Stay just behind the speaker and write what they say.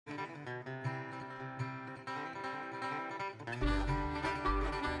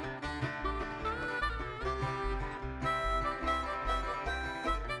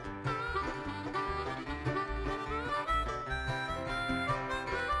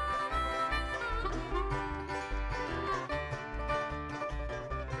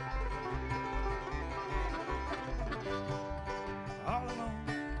All alone,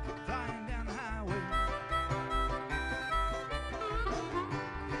 flying down the highway.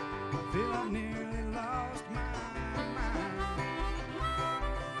 I feel I've nearly lost my mind.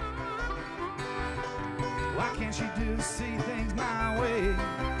 Why can't she just see things my way?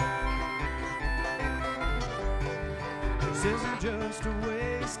 She says I'm just a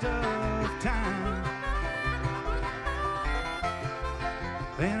waste of time.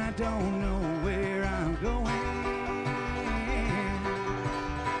 Then I don't know where I'm going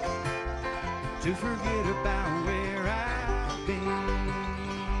to forget about where I've been.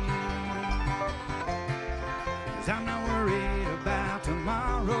 'Cause I'm not worried about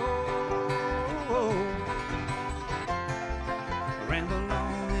tomorrow. Ramble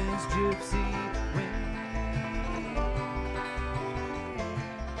on this gypsy way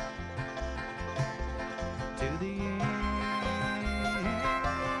to the end.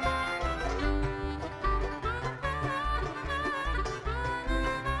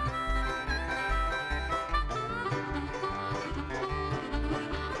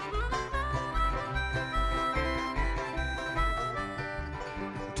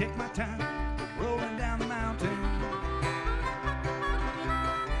 Take my time rolling down the mountain.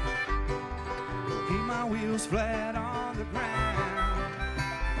 Keep my wheels flat on the ground.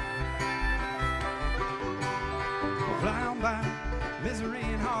 Fly on by misery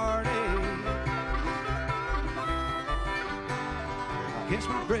and heartache. I'll catch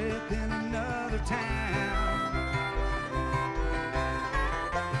my breath in another town.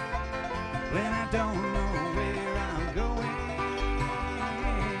 When I don't know where I'm going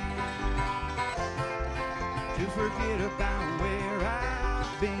to forget about where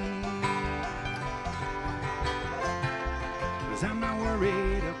I've been. 'Cause I'm not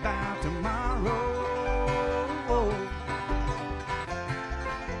worried about tomorrow.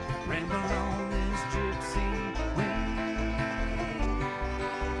 Ramble on this gypsy way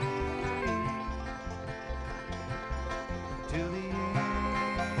till the end.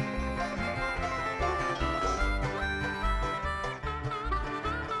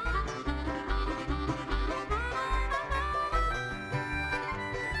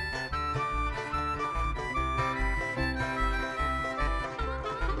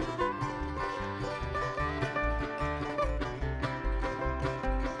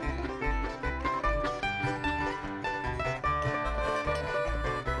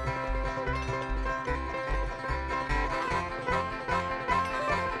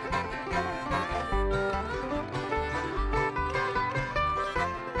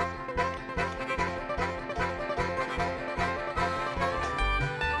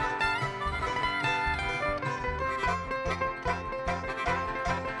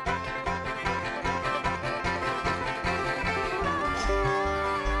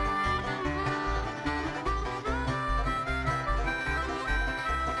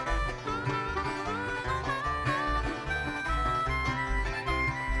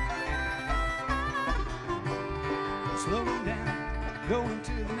 Slowing down, going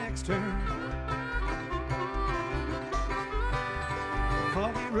to the next turn.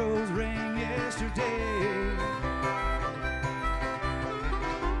 Foggy roads rain yesterday.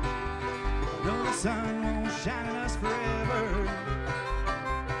 No, the sun won't shine on us forever.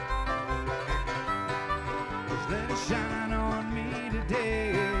 Just let it shine on me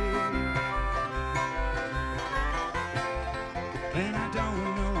today. And I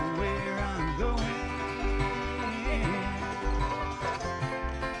don't know where I'm going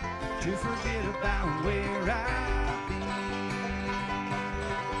to forget about where I've been.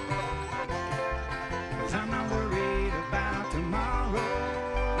 'Cause I'm not worried about tomorrow.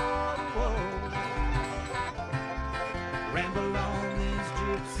 Ramble on this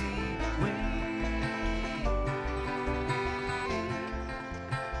gypsy way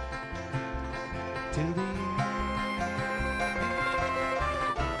till the end.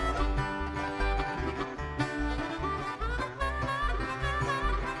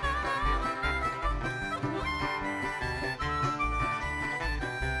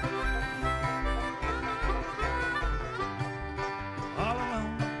 All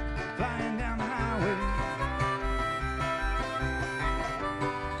alone, flying down the highway.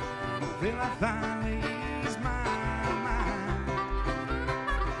 Feel I finally ease my mind.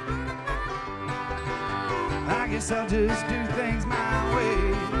 I guess I'll just do things my way.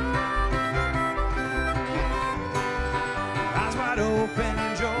 I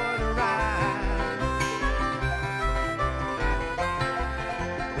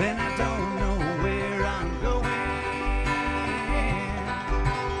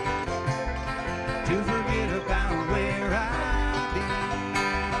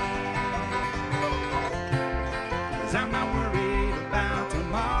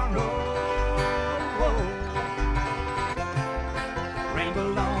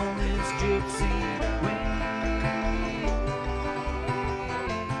Ramble on this gypsy way.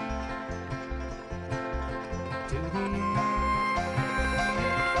 To the end.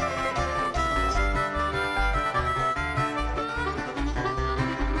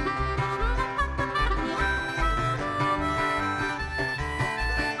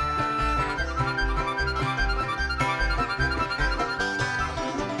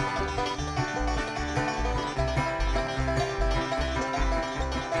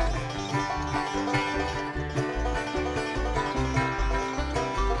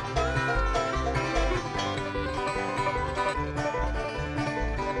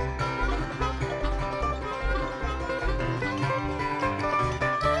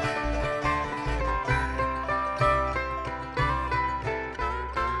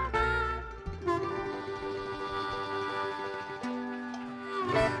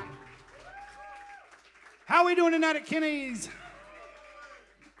 How are we doing tonight at Kenny's?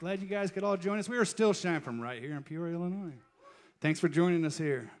 Glad you guys could all join us. We are still shining from right here in Peoria, Illinois. Thanks for joining us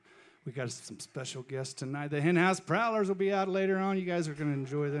here. We got some special guests tonight. The Hen House Prowlers will be out later on. You guys are going to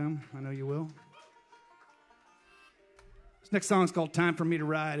enjoy them. I know you will. This next song is called Time for Me to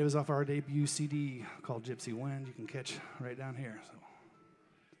Ride. It was off our debut CD called Gypsy Wind. You can catch right down here. So,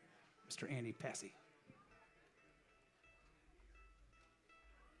 Mr. Andy Passy.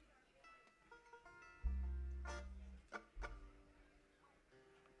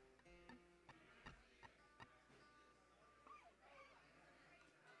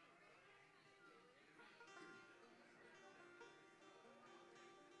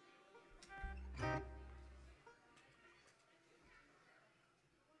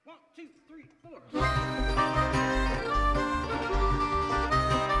 One, two, three, four.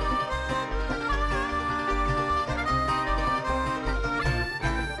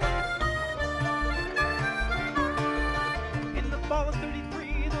 In the fall of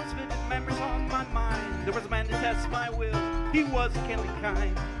 33, those vivid memories on my mind. There was a man to test my will. He was kindly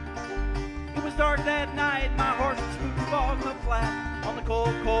kind. It was dark that night. My horse was moving fog the flat on the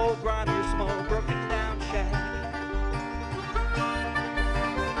cold, cold, grimy, smoke, broken down shack.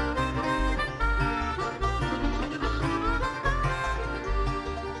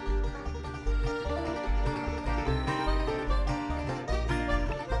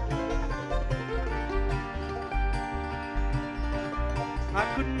 I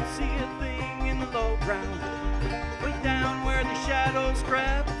couldn't see a thing in the low ground, way down where the shadows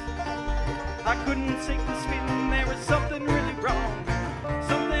crept. I couldn't shake this feeling, there was something really wrong,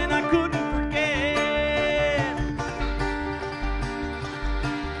 something I couldn't forget.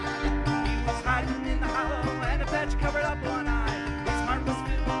 He was hiding in the hollow and a patch covered up one eye. His heart was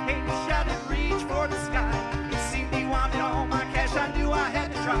filled with hate, he shouted, reach for the sky. It seemed he wanted all my cash, I knew I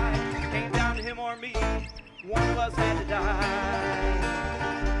had to try. It came down to him or me, one of us had to die.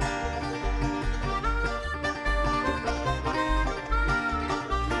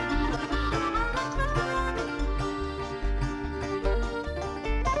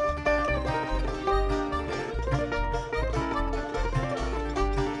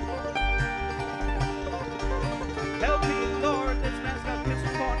 Help me, Lord, this man's got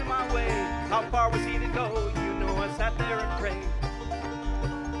pistols pointed my way. How far was he to go? You know I sat there and prayed.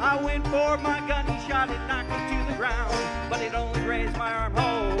 I went for my gun, he shot it, knocked me to the ground. But it only grazed my arm,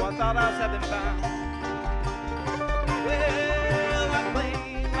 oh, I thought I was heaven bound. Well, I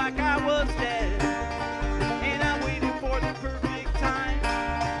played like I was dead, and I waited for the perfect time.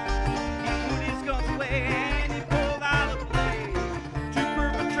 He put his guns away and he pulled out a blade to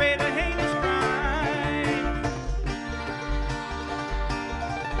perpetrate a heinous crime.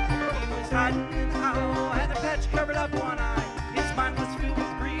 He was hiding in the hollow and the patch covered up one eye. His mind was filled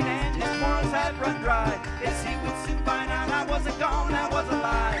with greed and his morals had run dry. Yes, he would soon find out I wasn't gone, I was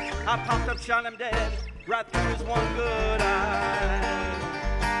alive. I popped up, shot him dead, right through his one good eye.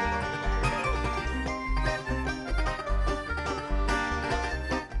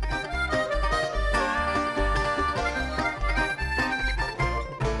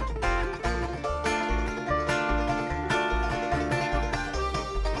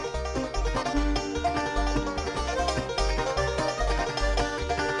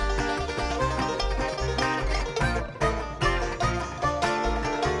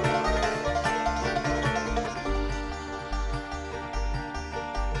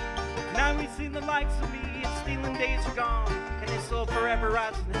 Seen the likes of me, and stealing days are gone, and his soul forever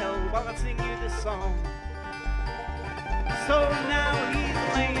rides in hell while I sing you this song. So now he's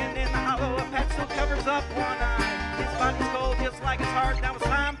laying in the hollow, a patch still covers up one eye. His body's cold just like his heart, now it's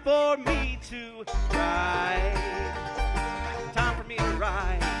time for me to ride. Time for me to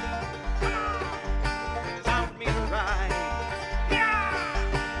ride. Time for me to ride. Yeah!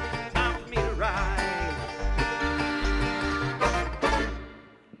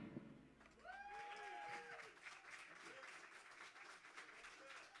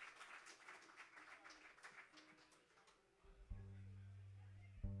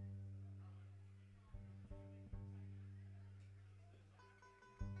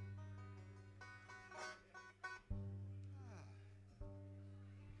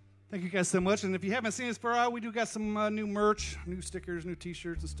 Thank you guys so much. And if you haven't seen us for a while, we do got some new merch, new stickers, new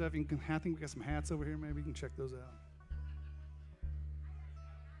T-shirts and stuff. You can, I think we got some hats over here. Maybe you can check those out.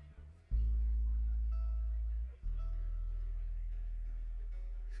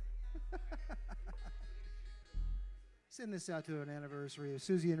 Send this out to an anniversary of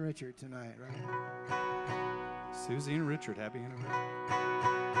Susie and Richard tonight, right? Susie and Richard, happy anniversary.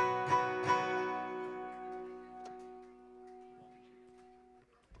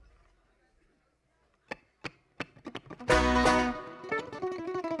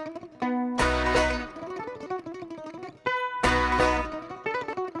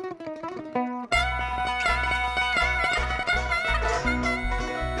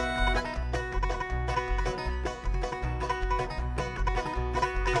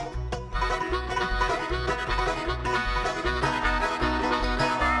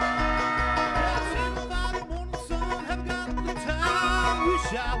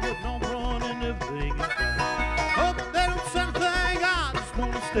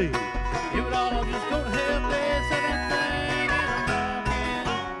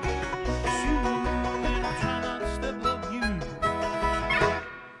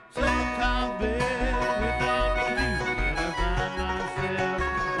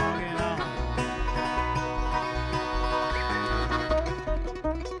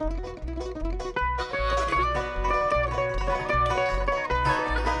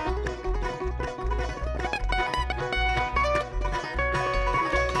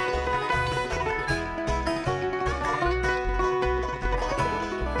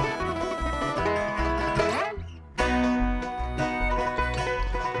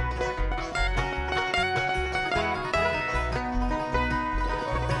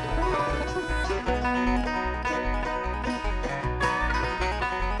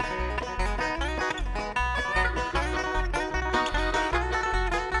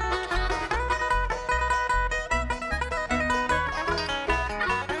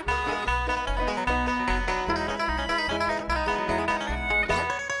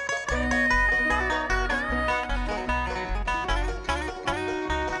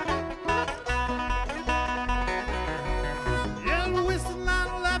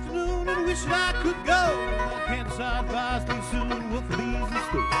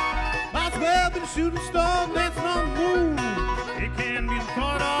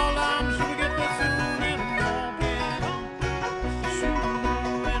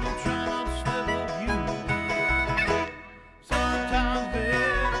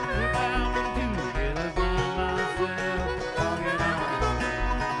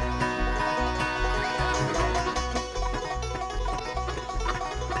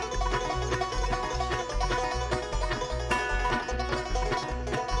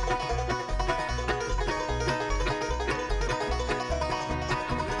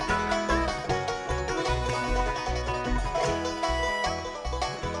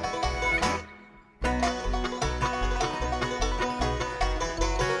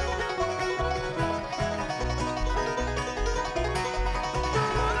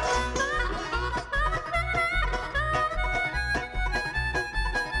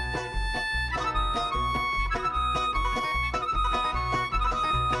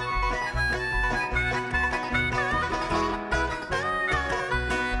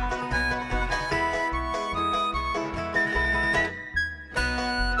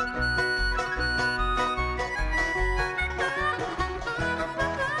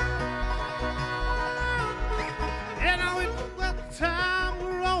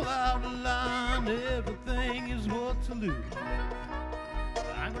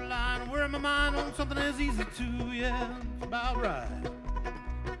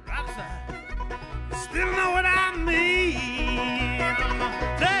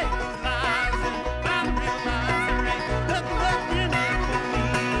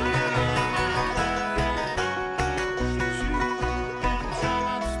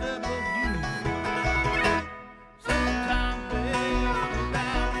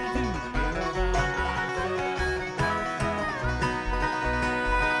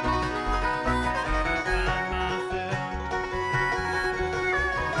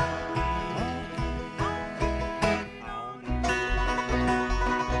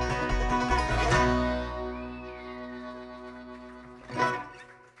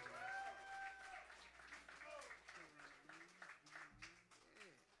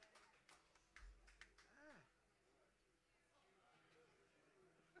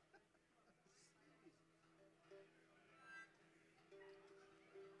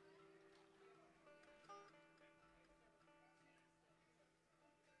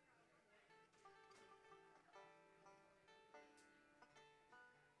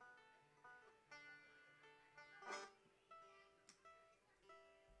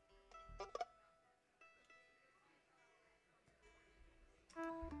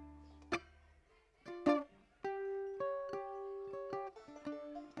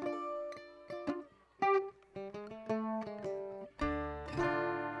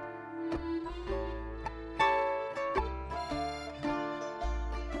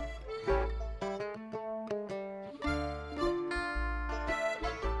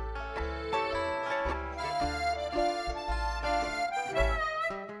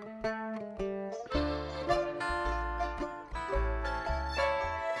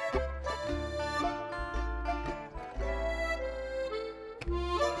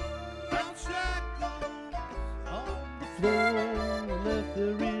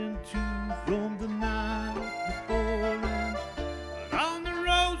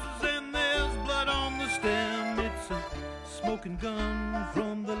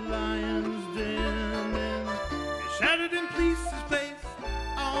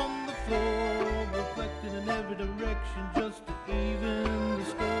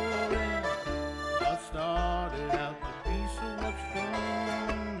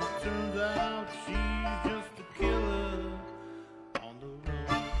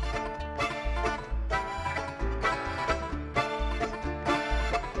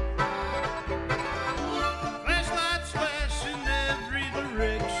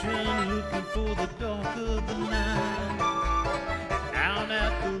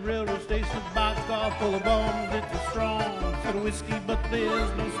 station, boxcar full of bombs. It's a strong sort of whiskey, but there's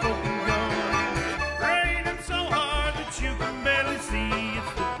no smoking gun. Raining so hard that you can barely see.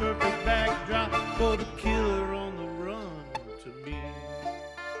 It's the perfect backdrop for the killer on the run to me.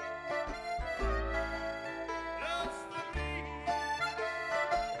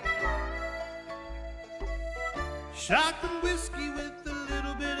 Shotgun whiskey with a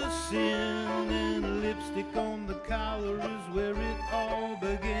little bit of sin, and a lipstick on the collar is where it all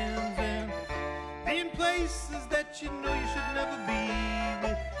begins. And in places that you know you should never be,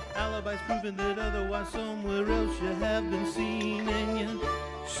 with alibis proving that otherwise somewhere else you have been seen. And you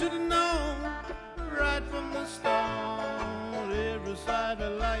should have known right from the start, every side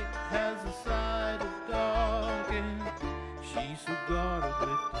of light has a side of dark. And she's so guarded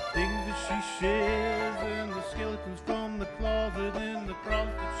with the things that she shares, and the skeletons from the closet and the cross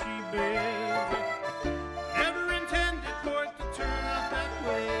that she bears. Never intended for it to turn out that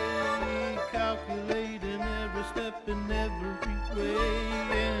way, calculating every step in every way.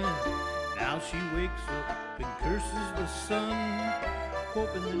 And now she wakes up and curses the sun,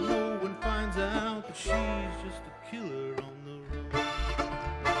 hoping that no one finds out that she's just a killer on the run.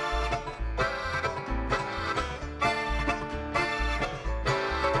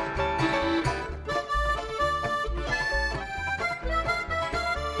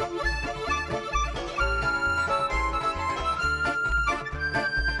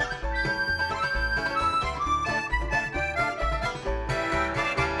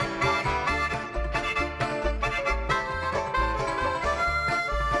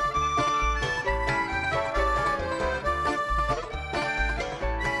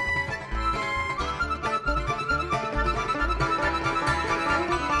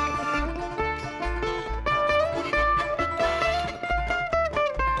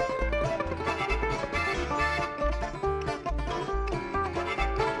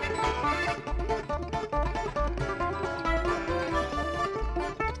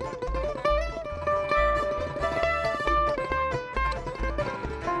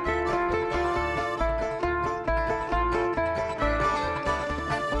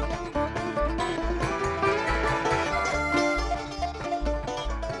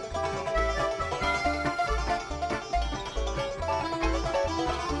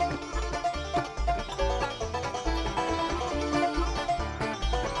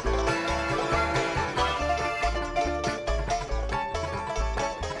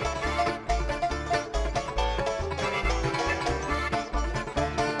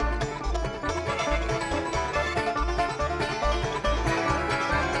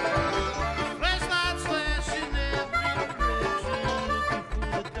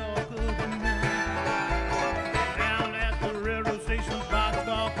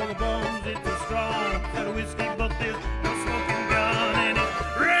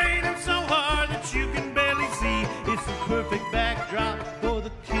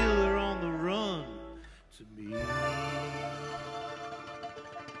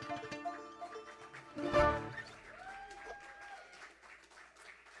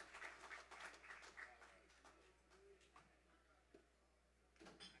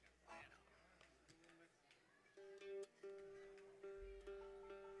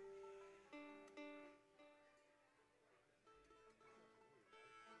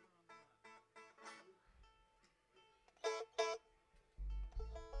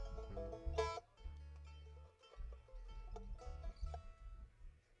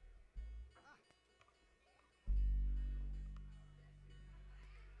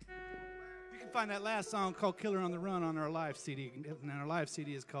 Find that last song called Killer on the Run on our live CD. And our live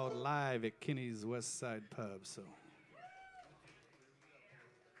CD is called Live at Kenny's West Side Pub. So.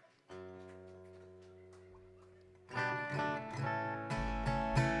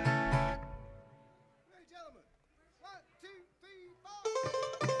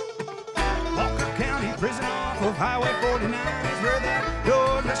 Walker County Prison off of Highway 49 is where that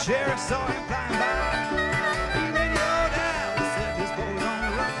Georgia sheriff saw him flying by. He radioed out and said this boy's on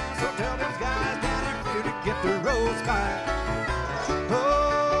the run, so tell those guys down there for to get the roads fine.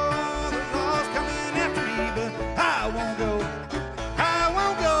 Oh, the law's coming after me, but I won't go. I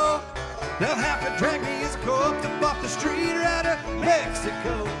won't go. They'll have to drag me as corpse up off the street right of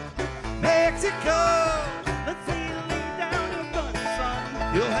Mexico. Mexico. Let's see you lay down your gun,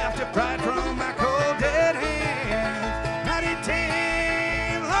 son. You'll have to pry it from my cold dead hands. 90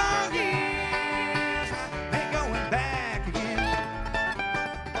 long years, ain't going back again.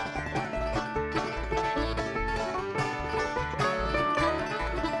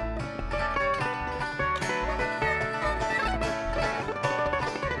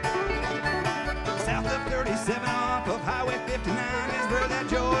 South of 37 off of Highway 59 is where that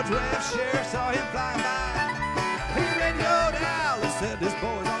George left, sheriff saw him flying by. He radioed Alice, said this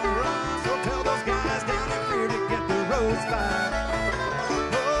boy's on the run, so tell those guys down in Fear to get the roads fine.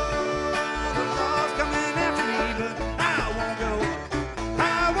 Oh, the law's coming after me, but I won't go.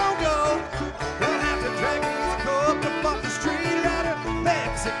 I won't go. They'll have to drag me up off the street right of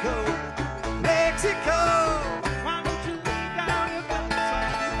Mexico. Mexico. Why don't you lay down your guns, son?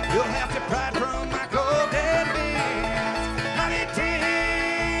 You'll have to pry it from my cold dead hands.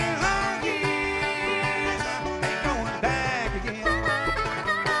 10 long years, ain't going back again.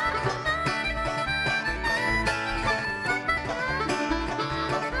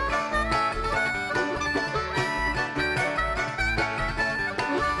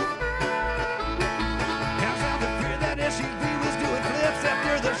 Down south of Fear, that SUV was doing flips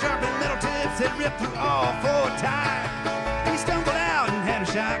after the sharpened metal tips had ripped through all 4 tires. He stumbled out and had a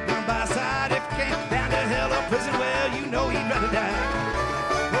shotgun by his side. If he came down to hell or prison, well, you know he'd rather die.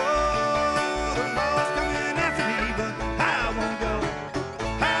 Oh, the law's coming after me, but I won't go.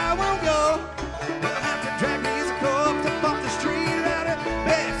 I won't go. They'll have to drag me as a corpse up off the street out of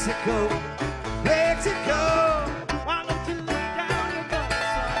Mexico. Mexico. Why don't you lay down your guns,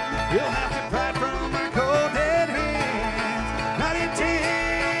 son? You'll have to pry it from my cold dead hands. 10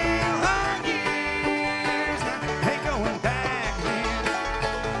 long years, ain't going back again.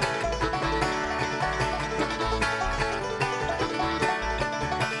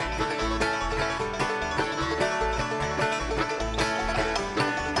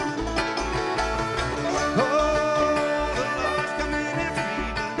 Oh, the law's coming after me,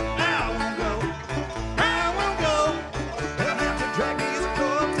 but I won't go. I won't go. They'll have to drag me as a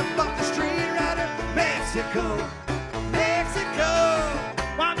corpse up off the street right of Mexico. Mexico.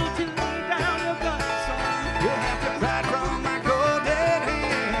 Why don't you lay down your guns, son? You'll have to pry it from my cold dead hands.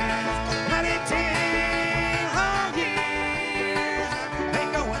 10 long years,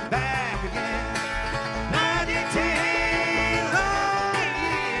 ain't going back again. 10 long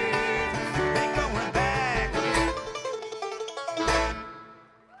years, ain't going back again.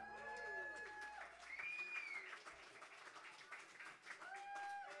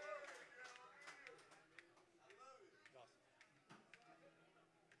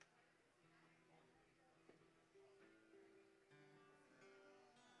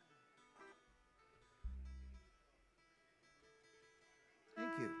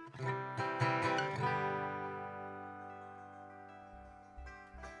 Thank you.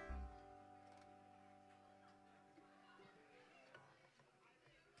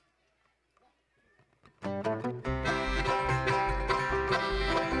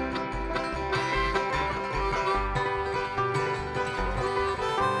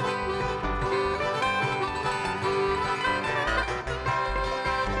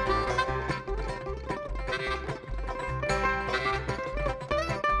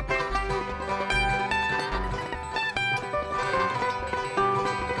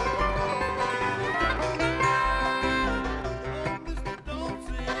 Mr.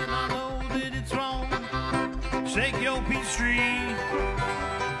 Dawson, I know that it's wrong. Shake your peach tree.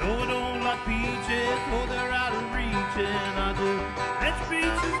 No, I don't like peaches, for they're out of reach, and I do. Let your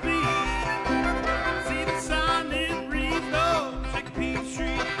peaches be. See the sign in reads, no, shake a peach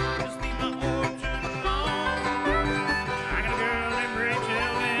tree. Just leave my orchard alone. I got a girl named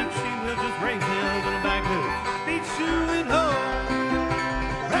Rachel, and she will just raise hell when I'm back to beat you at home.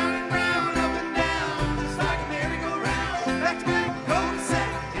 Round and round, up and down, just like a merry-go-round. Back to back,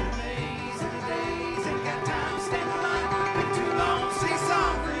 cul-de-sac, in a maze, in the days. Ain't got time to stand in line. Been too long, sing a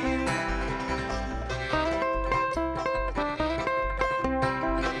song for you.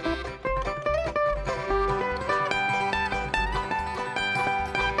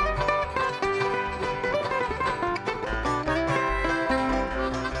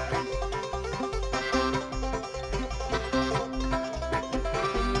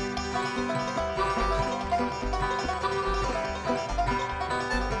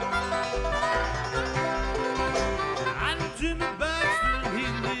 I know Jimmy Baxter, he's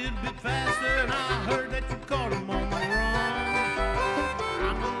a little bit faster, and I heard that you caught him on the run.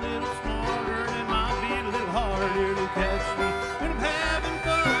 I'm a little smarter, and it might be a little harder to catch me when I'm having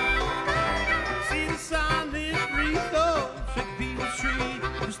fun. See the sign that reads, though, shake a peach tree,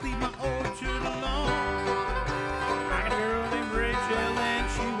 just leave my orchard alone. I got a girl named Rachel, and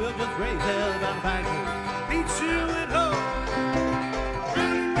she will just raise hell down the back and beat you at home.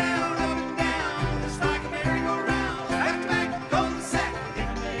 Round and round, up and down, just like a merry-go-round. Back to back, cul-de-sac, in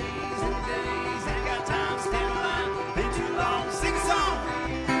a maze, in the days. Ain't got time to stand in line. Been too long, sing a song for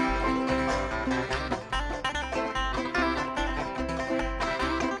you.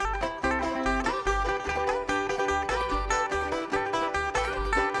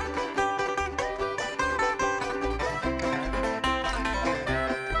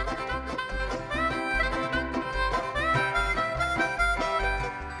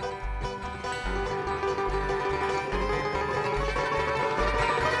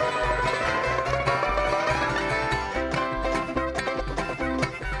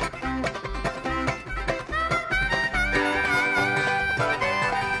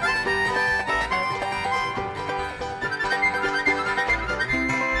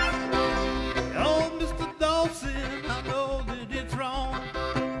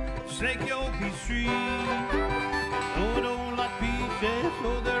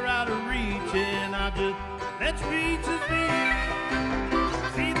 beach's view.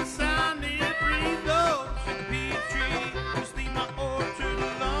 See the sunlit breeze blows through the peach tree. Just leave my orchard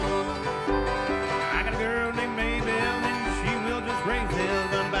alone. I got a girl named Maybelle, and she will just raise hell,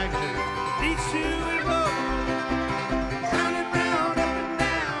 run back to the beach to and go. Round and round, up and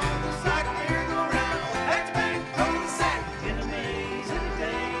down, just like a merry-go-round. Back to back, cul-de-sac. In the maze, in the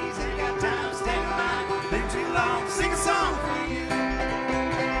days, ain't got time to stand in line. Been too long to sing a song for you.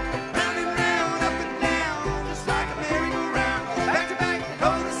 Round and round, up and down, just like a merry-go-round. Back to back,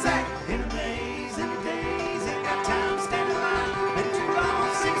 cul-de-sac. In the maze, in the days, ain't got time to stand in line. Been too long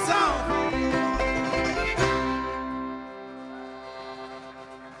to sing a song for you.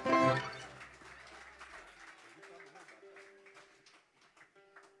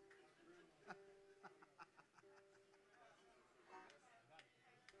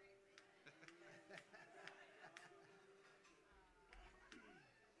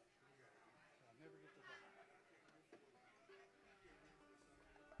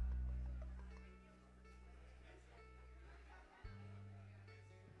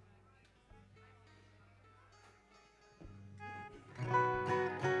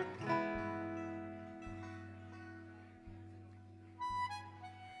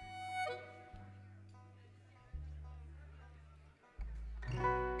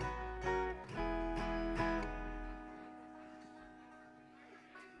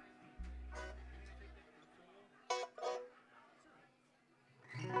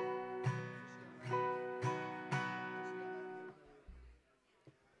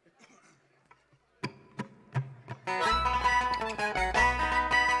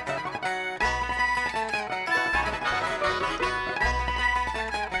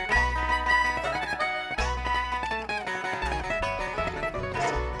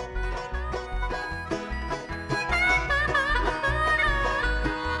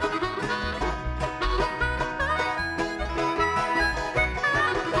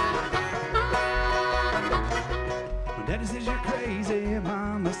 Daddy says you're crazy,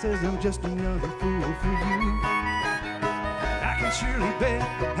 Mama says I'm just another fool for you. I can surely bet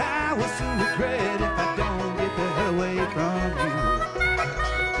I will soon regret if I don't get the hell away from you.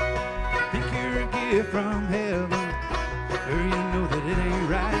 Think you're a gift from heaven, or you know that it ain't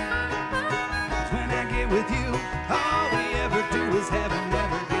right. 'Cause when I get with you, all we ever do is have and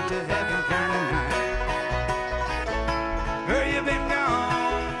never get to heaven kind of night. Girl, you've been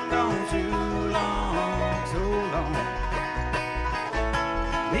gone, gone too long, so long.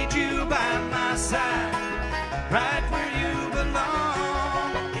 Need you by my side, right where you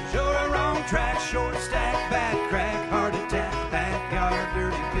belong. You're a wrong track, short stack, back crack, heart attack, backyard,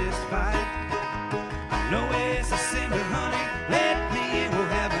 dirty fist fight. I know it's a sin, but honey, let me in. We'll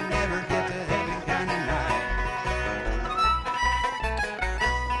have a never get to heaven kind of night.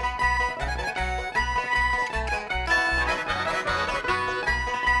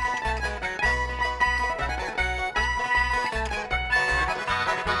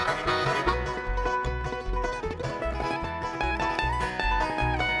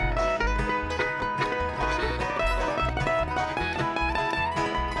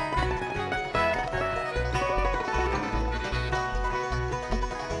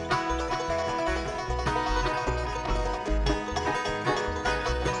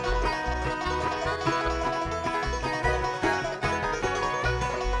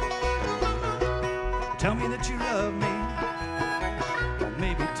 Tell me that you love me, or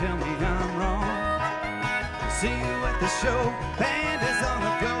maybe tell me I'm wrong. See you at the show, band is on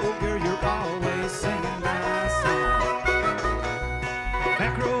the go, girl, you're always singing my song.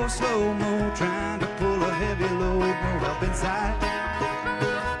 Back row slow-mo, trying to pull a heavy load, no up inside.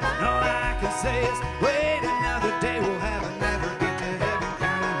 And all I can say is, wait another day, we'll have a never get to heaven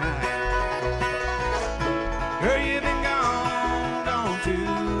kind of night. Girl, you've been gone, gone too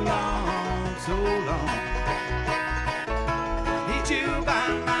long, so long. Need you by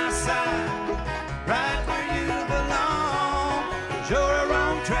my side, right where you belong. You're a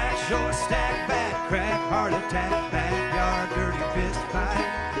wrong track, short stack, back crack, heart attack, backyard, dirty fist fight.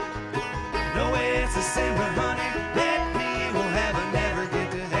 No way it's a sin, but honey, let me in. We'll have a never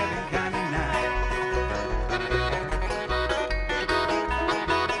get to heaven kind of night.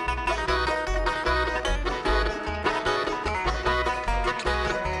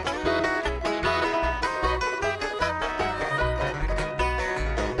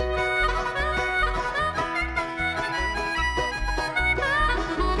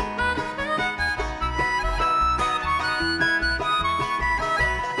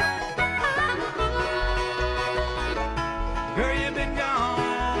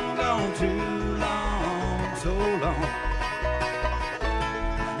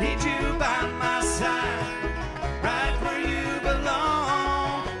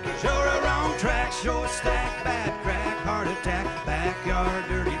 short stack, bad crack, heart attack, backyard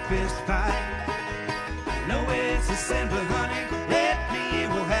dirty fist fight. No, it's a sin, but honey, let me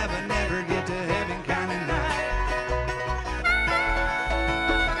in, we'll have a never get to heaven kind of night.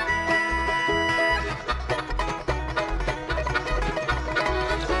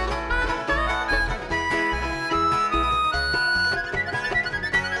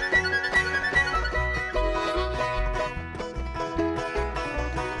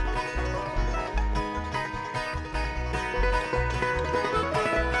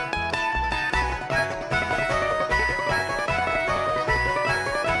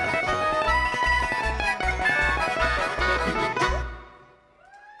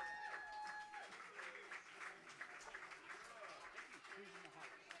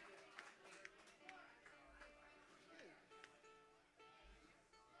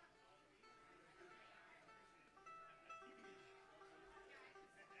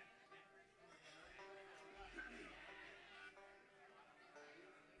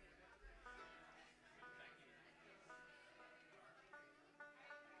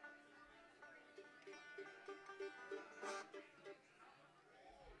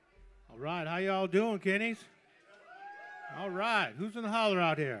 All right, how y'all doing, Kennies? All right, who's in the holler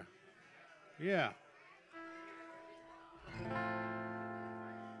out here? Yeah.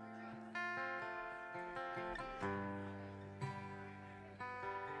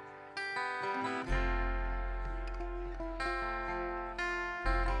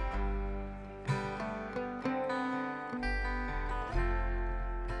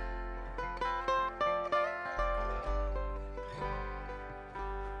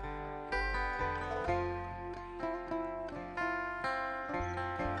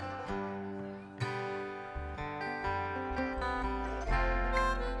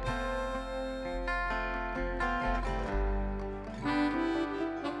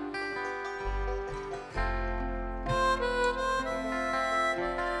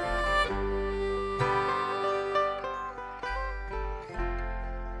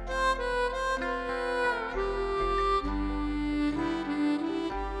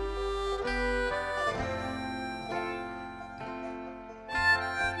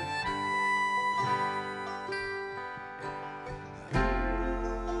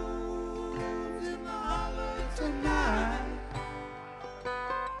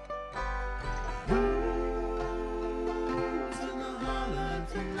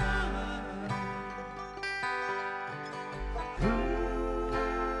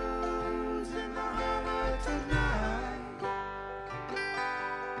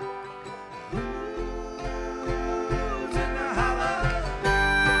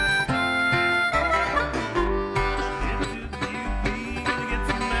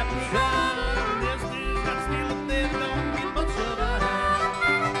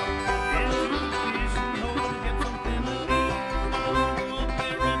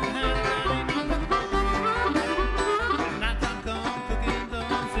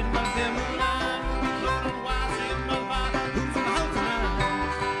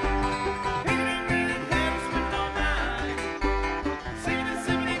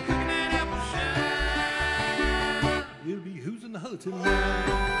 Tonight.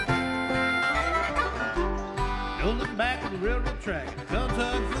 Don't look back at the railroad track. Comes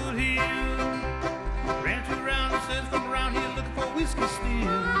on Foothill. Ran 2 rounds and says from around here looking for whiskey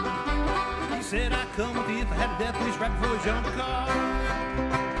still. He said I'd come with you if I had a death wish right before he jumped the car.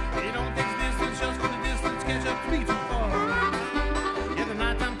 You don't think the distance just for the distance catch up to me too far. Yeah, the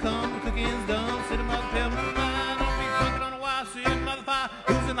nighttime come, the cooking's done. Sit him up, pale moonlight. Don't be drunken on a wife, sitting by the fire.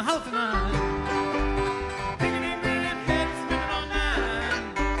 Who's in the house tonight?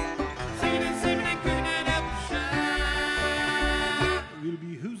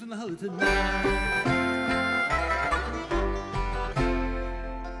 Tonight.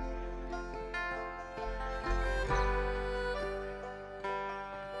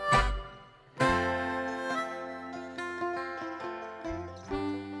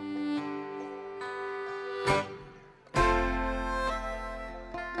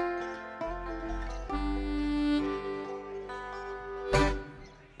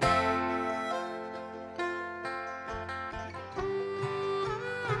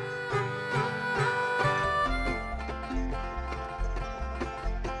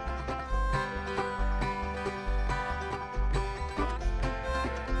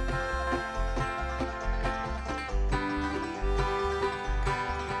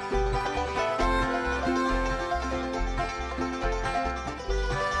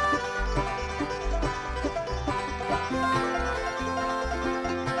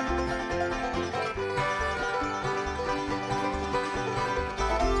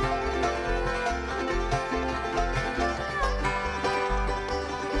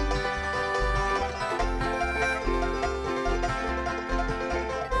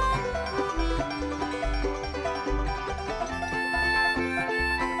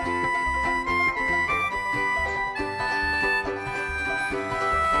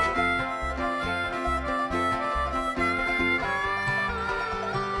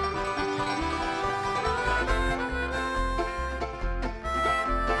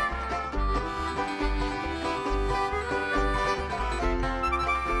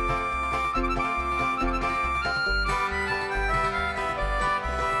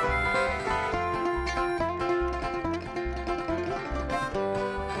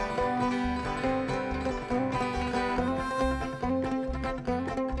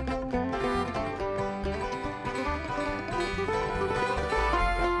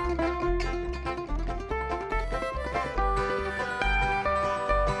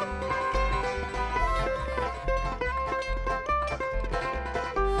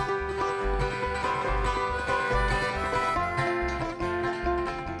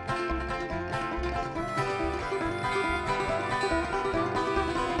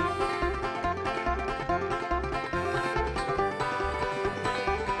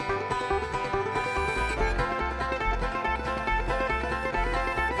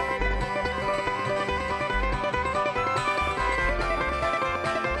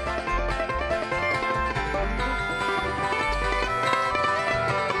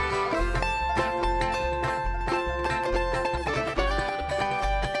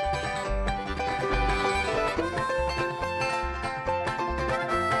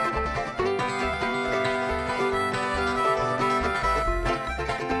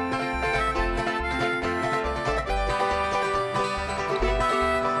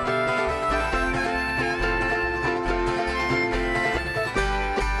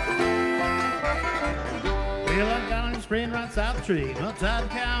 spraying right south the train, outside the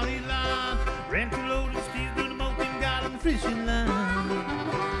county line. Ran two loaded steers doing the molting, got on the fishing line.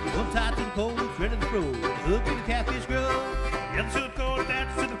 One tied to the pole, threaded the road, hooked in the catfish grove. The other should go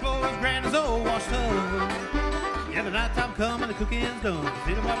down to the floor as grand as old washed tub. Yeah, the night time come and the cooking's done.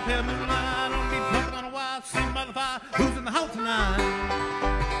 See the water tail moonlight on me, pumping on a wild, sitting by the fire. Who's in the house tonight?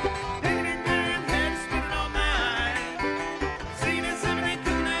 Digging in there and head spinning all night. Singing and sipping and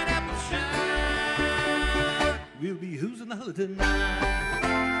cooking that apple shine. We'll be who's in the hood tonight.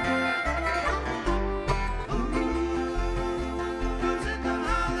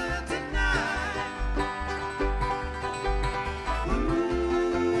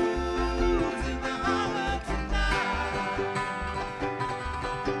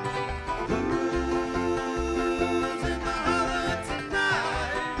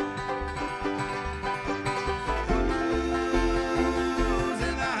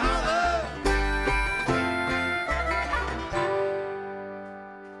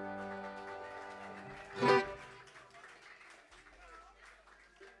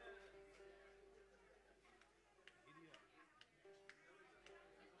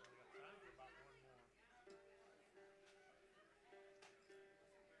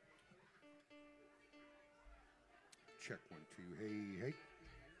 Check 1, 2, hey, hey.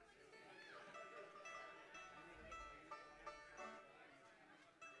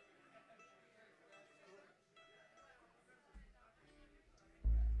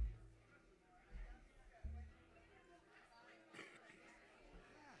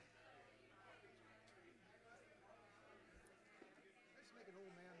 Let's make an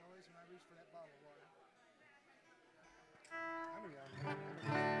old man noise when I reach for that bottle of water. I'm young.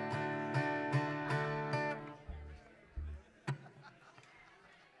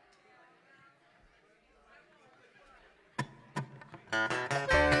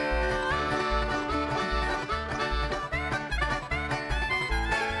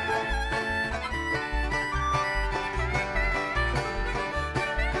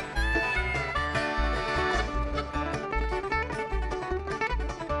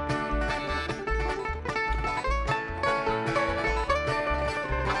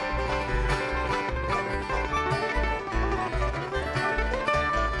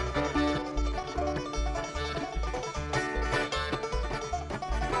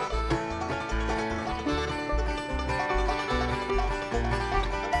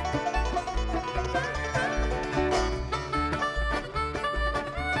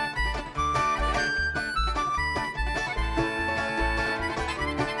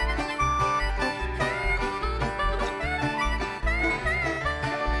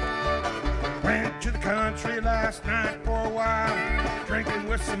 Went to the country last night for a while, drinking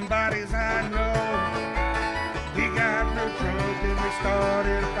with some buddies I know. We got real drunk and we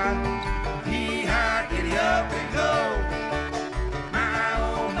started a fight. Yee-haw, giddy up and go. My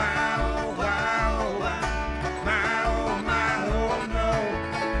oh, my oh, wow, oh, wow. My oh, my oh, no.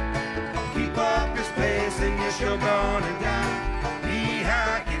 Keep up this pace and you're sure gonna die.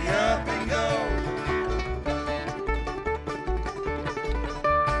 Yee-haw, giddy up and go.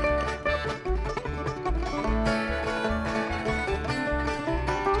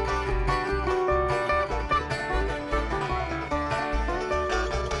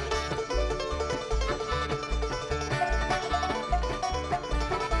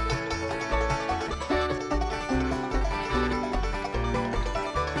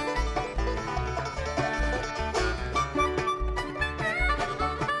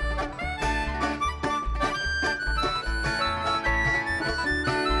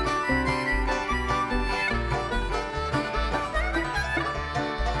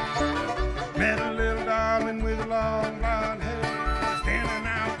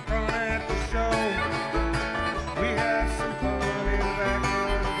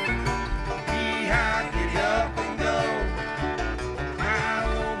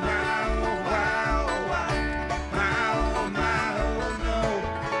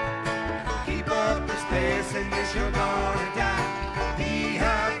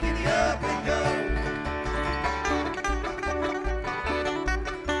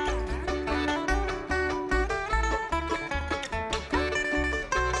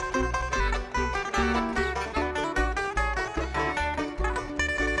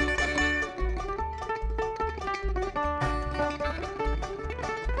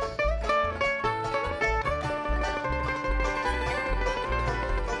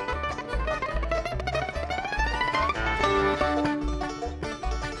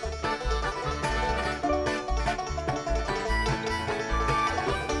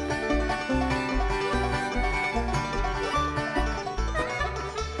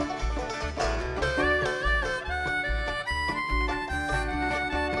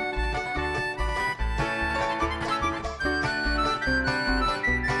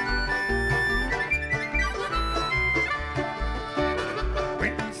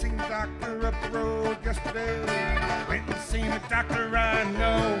 her up the road yesterday. Went and seen a doctor I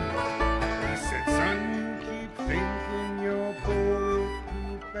know. He said, son, you keep thinking you're poor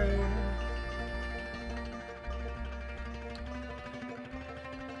too bad.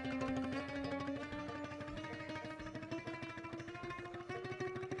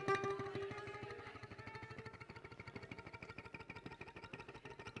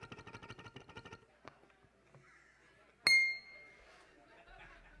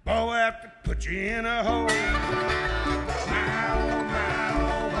 Oh, I have to put you in a hole. My, oh, my,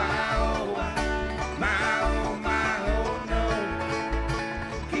 oh, my, oh, my, oh, my, oh, no.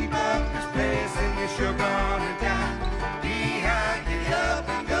 Keep up this pace and you're sure gonna die. Get up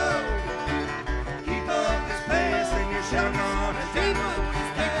and go. Keep up this pace and you're sure gonna die.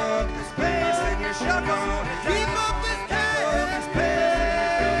 Keep up this pace and you're sure gonna die. Keep up this pace.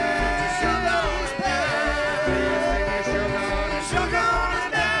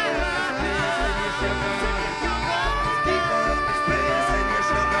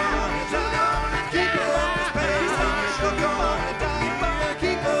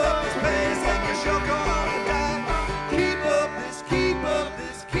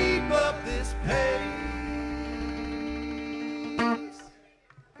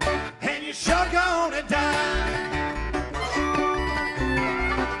 Sure gonna die.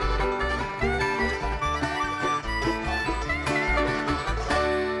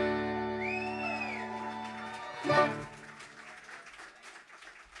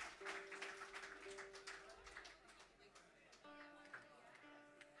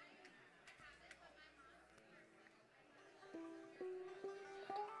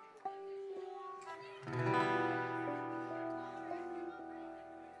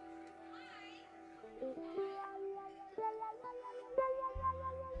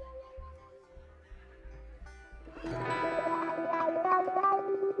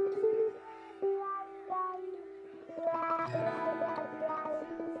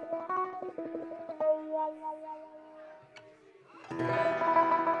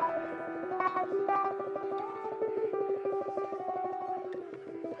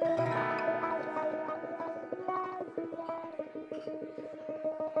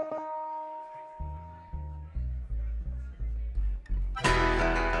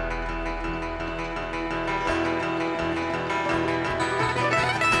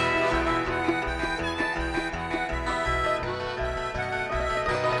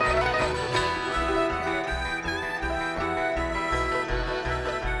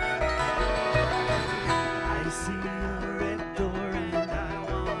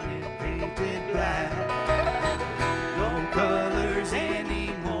 Colors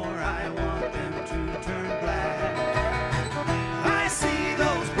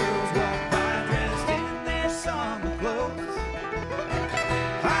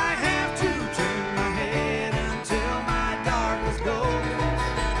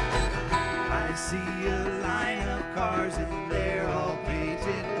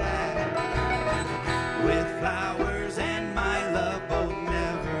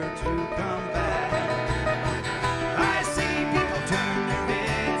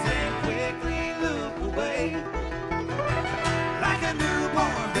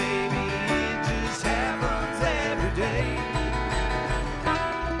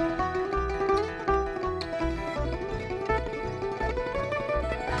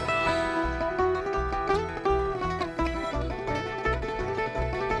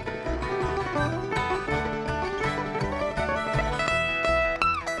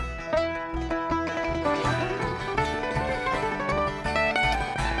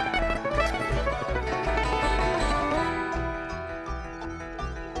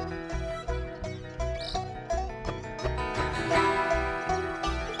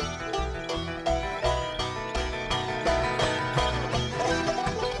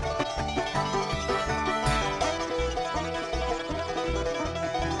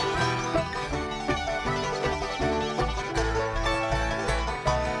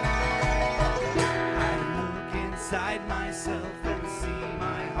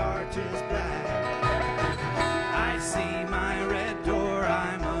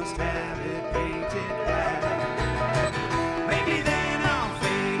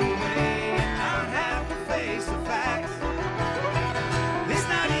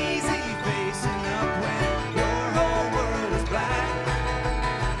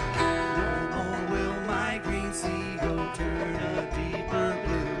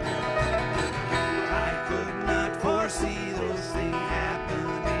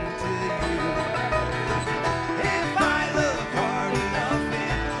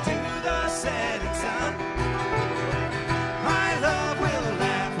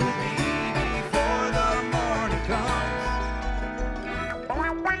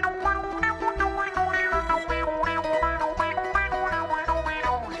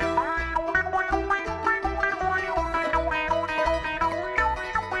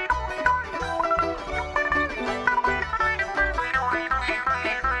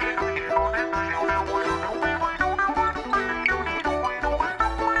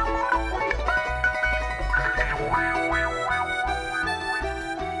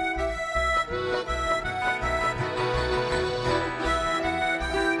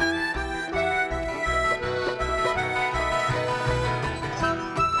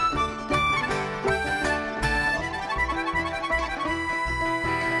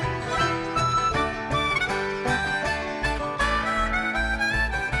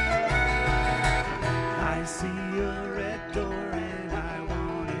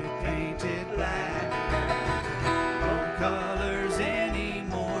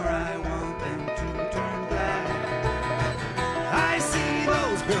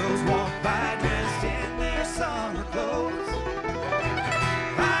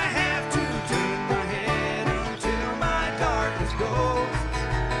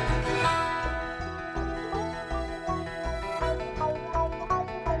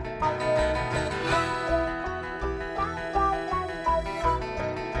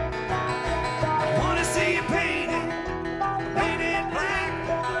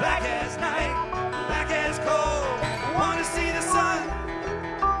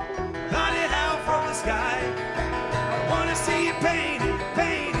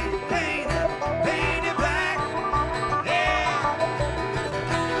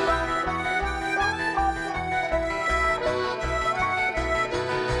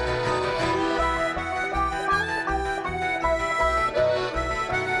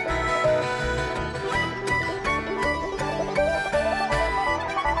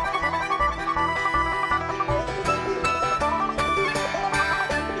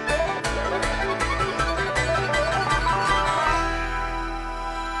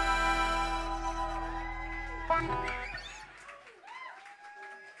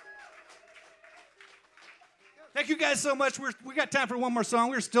Thank you guys so much. We got time for one more song.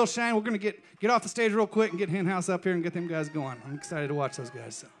 We're still shining. We're going to get off the stage real quick and get Hen House up here and get them guys going. I'm excited to watch those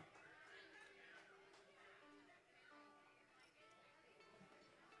guys. So.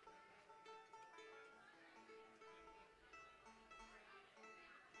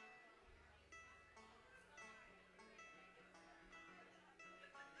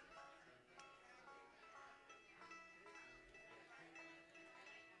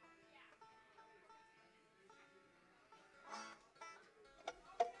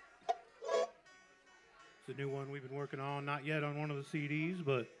 It's a new one we've been working on, not yet on one of the CDs,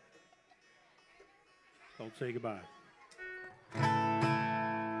 but it's called Say Goodbye.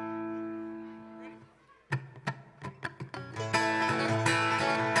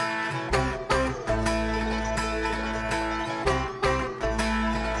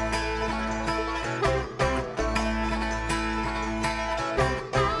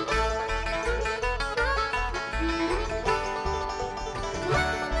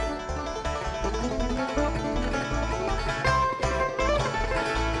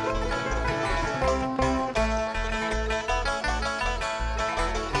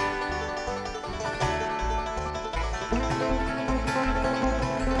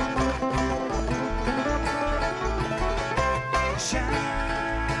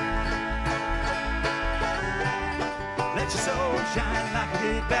 Shine like I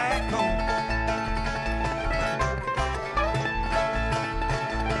did back home.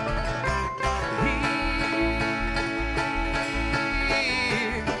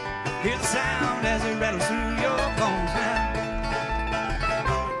 Hear the sound as it rattles through your bones now.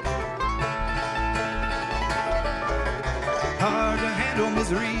 Hard to handle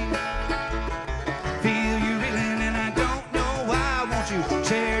misery. Feel you reeling and I don't know why. Won't you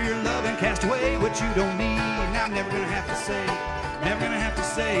share your love and cast away what you don't need? And I'm never gonna have to say, never gonna have to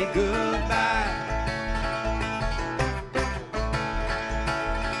say goodbye.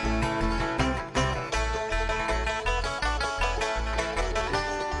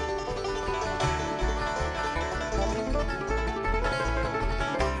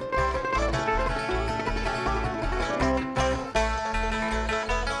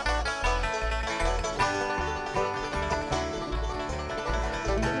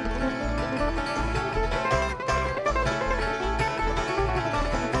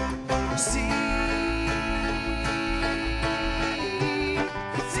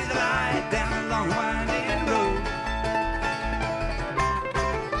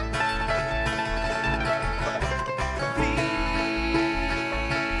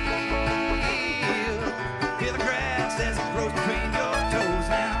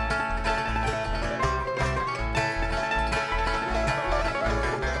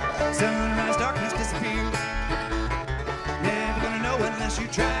 Sunrise, darkness disappears. Never gonna know unless you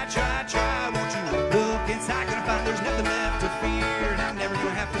try, try, try. Won't you look inside, gonna find there's nothing left to fear. And I'm never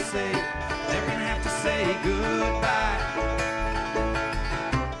gonna have to say, never gonna have to say goodbye.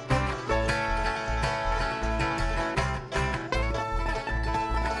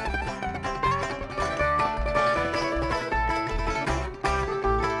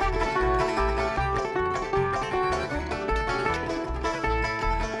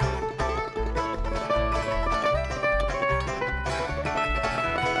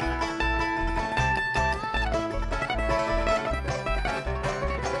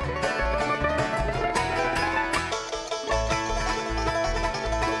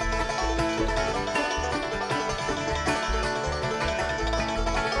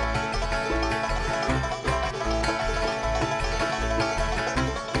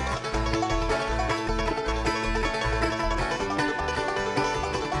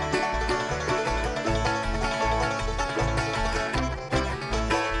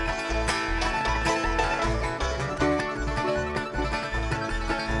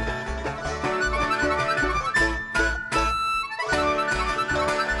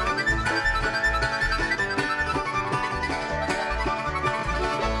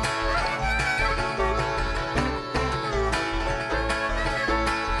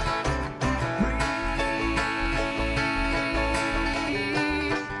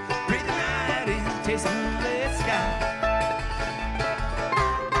 Taste the moonlit sky.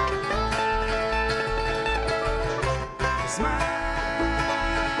 Smile,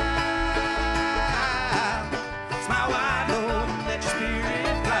 smile wide, Lord, and let your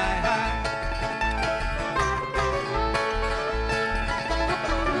spirit fly high.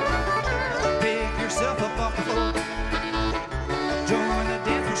 Pick yourself up off the floor. Join the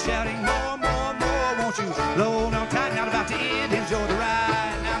dance, we're shouting more, more, more. Won't you hold on tight, not about to end, enjoy the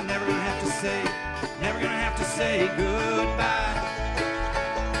ride. And I'm never gonna have to say, never gonna have to say goodbye.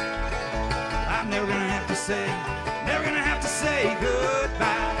 I'm never gonna have to say, never gonna have to say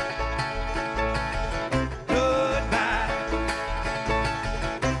goodbye. Goodbye.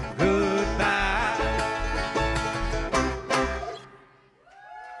 Goodbye.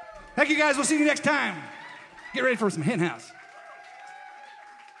 Thank you guys. We'll see you next time. Get ready for some Hen House.